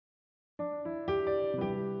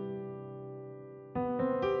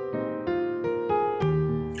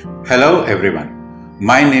Hello everyone,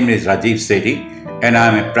 my name is Rajiv Sethi and I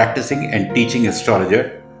am a practicing and teaching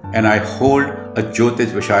astrologer and I hold a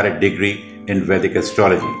Jyotish Visharad degree in Vedic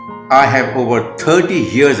astrology. I have over 30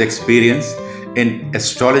 years experience in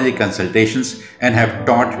astrology consultations and have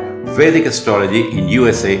taught Vedic astrology in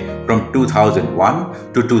USA from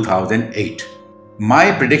 2001 to 2008.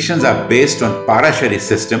 My predictions are based on Parashari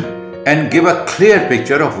system and give a clear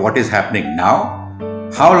picture of what is happening now,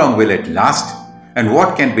 how long will it last, and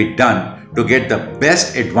what can be done to get the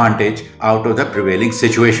best advantage out of the prevailing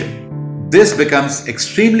situation. This becomes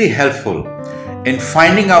extremely helpful in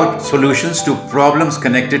finding out solutions to problems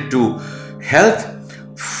connected to health,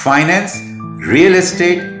 finance, real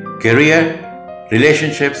estate, career,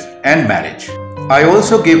 relationships, and marriage. I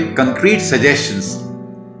also give concrete suggestions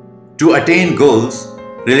to attain goals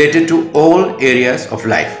related to all areas of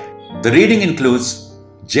life. The reading includes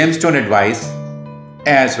gemstone advice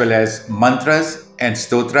as well as mantras and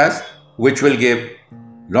stotras, which will give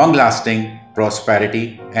long-lasting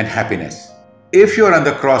prosperity and happiness. If you are on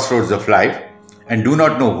the crossroads of life and do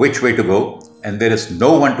not know which way to go and there is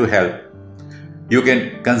no one to help, you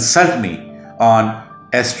can consult me on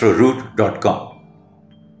astroroot.com.